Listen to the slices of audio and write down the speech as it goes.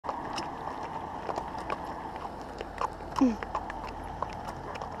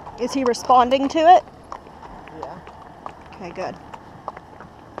Is he responding to it? Yeah. Okay, good.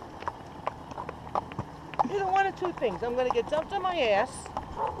 Either one of two things. I'm going to get dumped on my ass,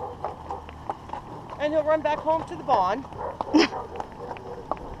 and he'll run back home to the barn.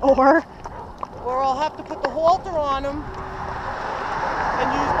 Or I'll have to put the halter on him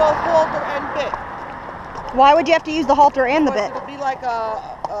and use both halter and bit. why would you have to use the halter and the bit? It'll be like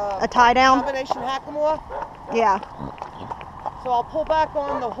A tie down? Combination hackamore. Yeah. So I'll pull back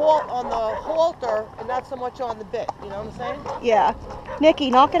on the halter and not so much on the bit. You know what I'm saying? Yeah.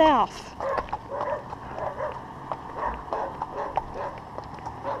 Nikki, knock it off.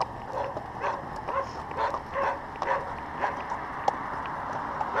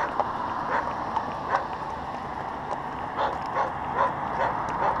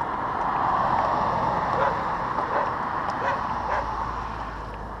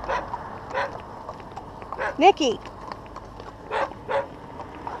 Nikki.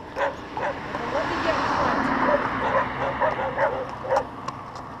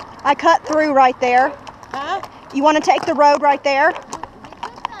 I cut through right there. Huh? You want to take the road right there? We just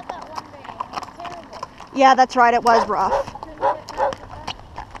got that one day. It was terrible. Yeah, that's right. It was rough.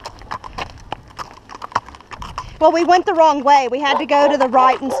 Well, we went the wrong way. We had to go to the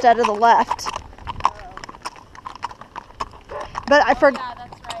right instead of the left. But I forgot. Yeah,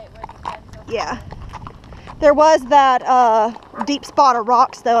 that's right. Where the fence was. Yeah. There was that deep spot of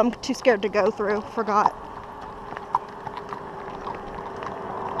rocks, though. I'm too scared to go through. Forgot.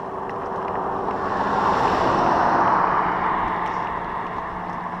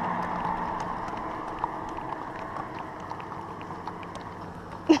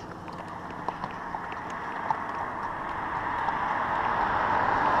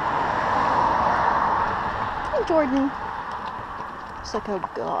 Hey, Jordan. It's like, oh,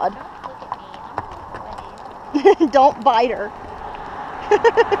 God. Don't look at me. I'm not Don't bite her.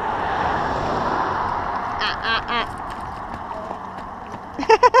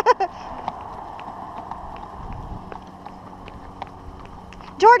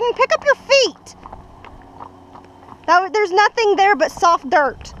 Jordan, pick up your feet. There's nothing there but soft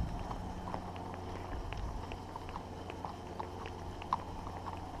dirt.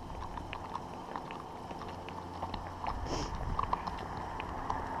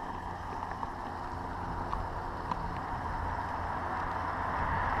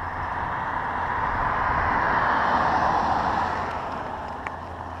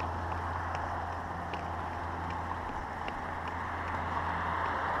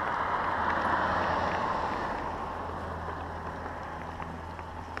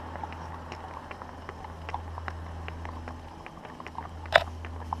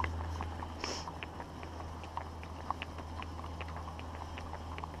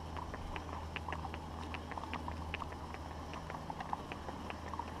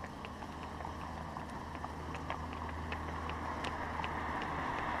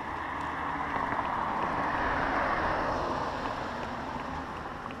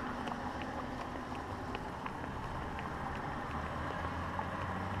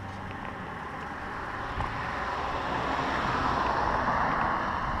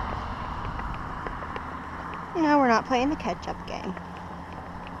 No, we're not playing the catch-up game.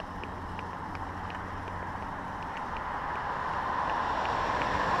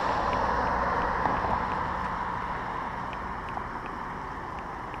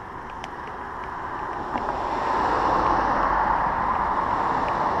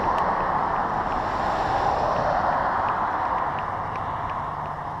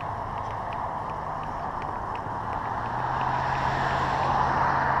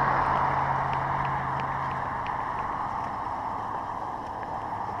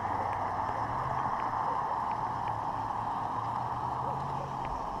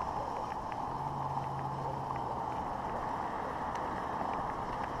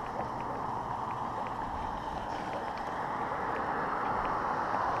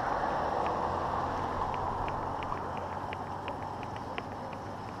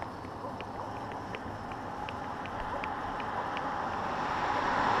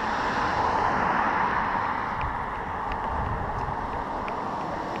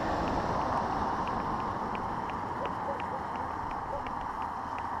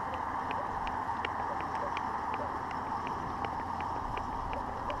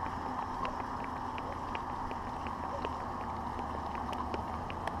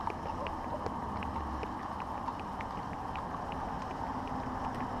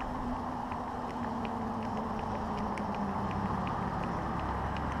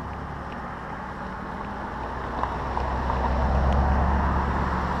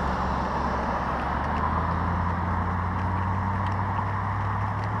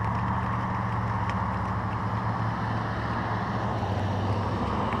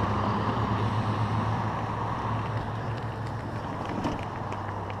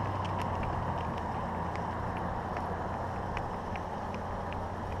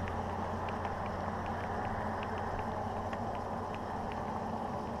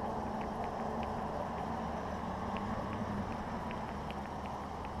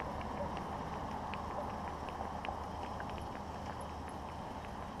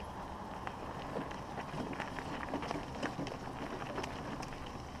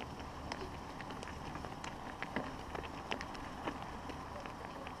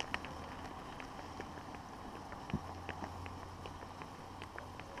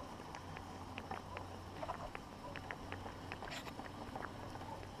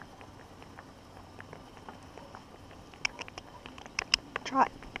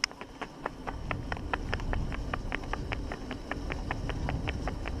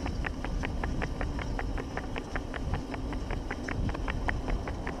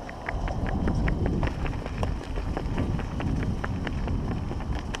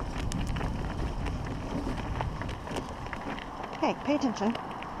 tank. Pay attention.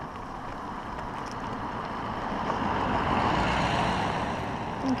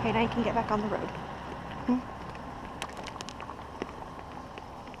 Okay, now you can get back on the road.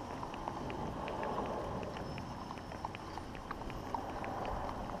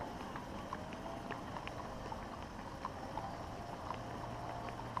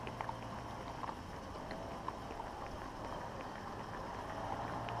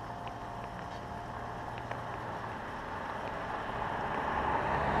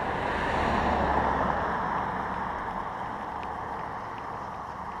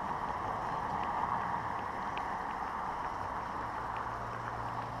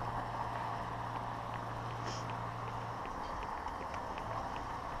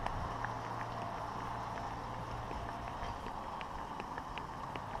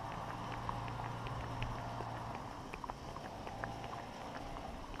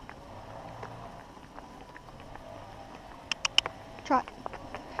 Trot.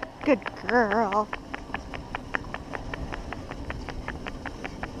 Good girl.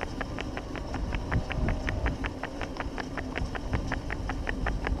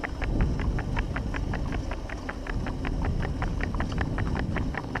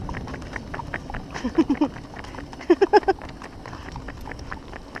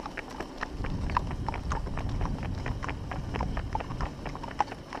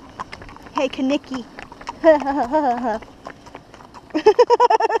 Hey, Kaniki.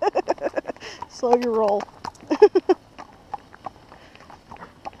 Slow your roll.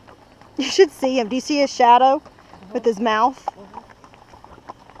 You should see him. Do you see his shadow with his mouth?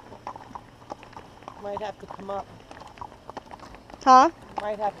 Might have to come up. Huh?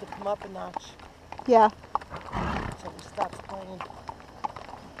 Might have to come up a notch. Yeah. So he stops playing.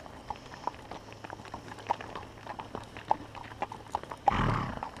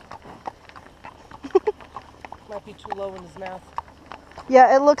 Might be too low in his mouth.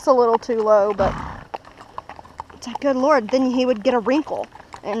 Yeah, it looks a little too low, but it's like, good Lord, then he would get a wrinkle.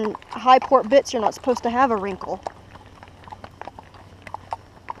 And high port bits, you're not supposed to have a wrinkle.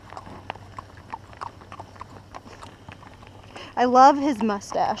 I love his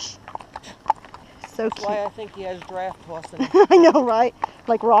mustache. So That's cute. why I think he has draft horse in him. I know, right?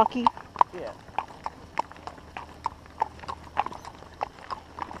 Like Rocky. Yeah.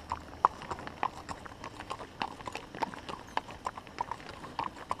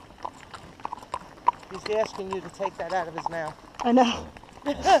 He's asking you to take that out of his mouth. I know.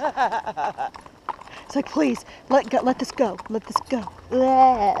 It's like, please, let this go. Let this go.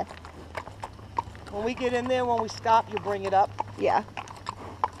 Bleh. When we get in there, when we stop, you bring it up. Yeah.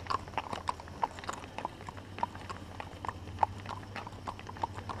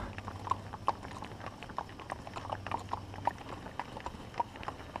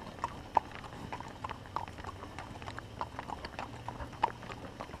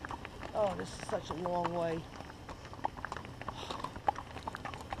 Oh, this is such a long way.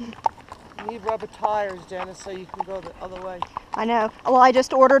 You need rubber tires, Dennis, so you can go the other way. I know. Well, I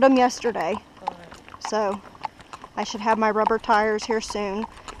just ordered them yesterday. All right. So I should have my rubber tires here soon.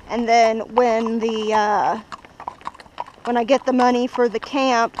 And then when I get the money for the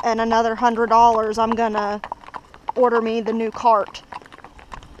camp and another $100, I'm gonna order me the new cart.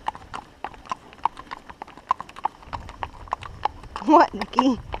 What,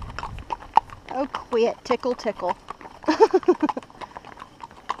 Nikki? Oh, quit. Tickle, tickle.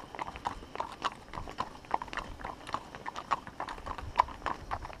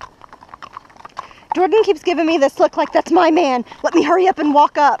 Jordan keeps giving me this look like that's my man. Let me hurry up and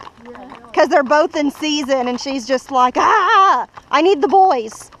walk up. Because they're both in season and she's just like, ah, I need the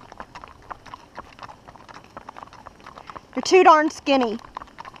boys. You're too darn skinny.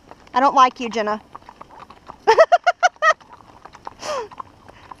 I don't like you, Jenna.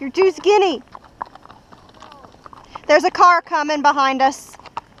 You're too skinny. There's a car coming behind us.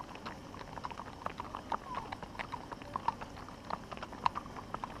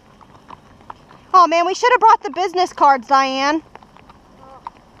 Oh man, we should have brought the business cards, Diane.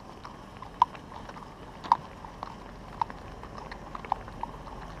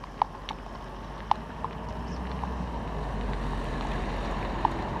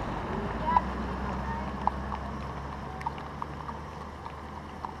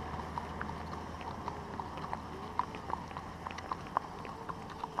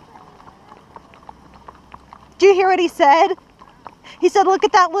 Do you hear what he said? He said, look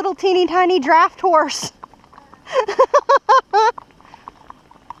at that little teeny tiny draft horse.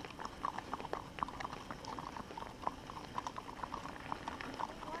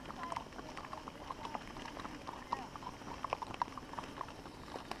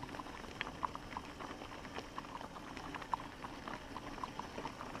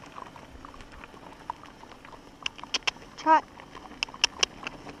 Trot.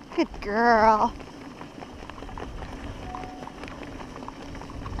 Good girl.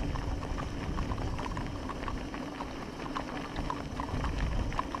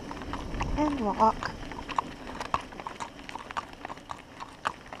 And walk.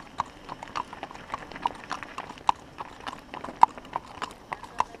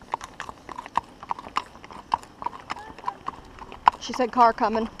 She said car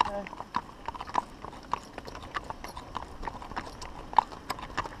coming. Okay.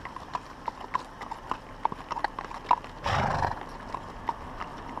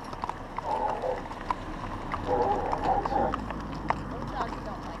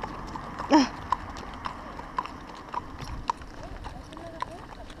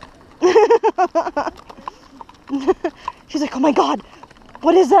 She's like, oh my God,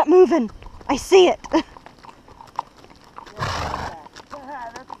 what is that moving? I see it.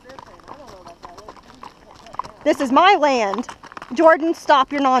 This is my land. Jordan,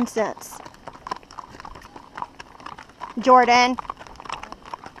 stop your nonsense. Jordan.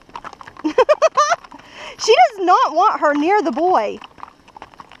 She does not want her near the boy.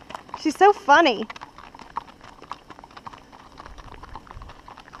 She's so funny.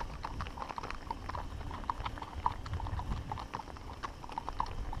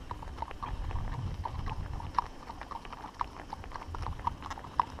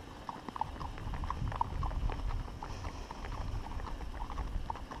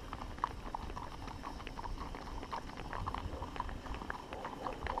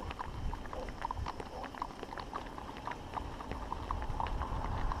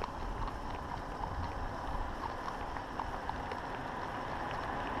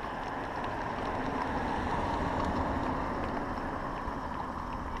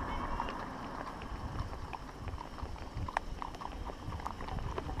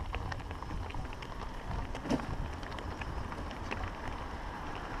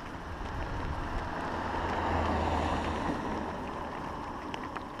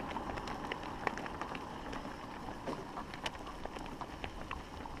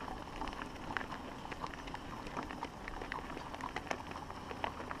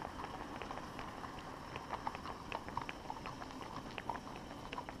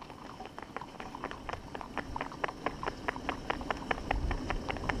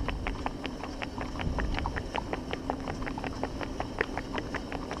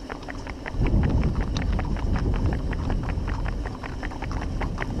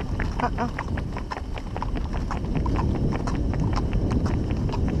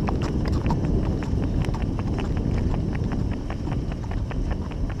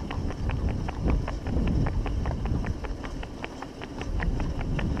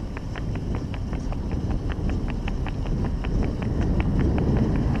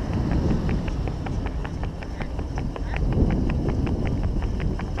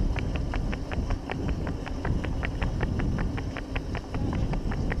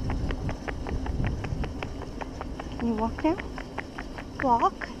 Can you walk now?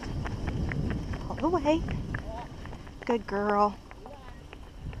 Walk. All the way. Good girl.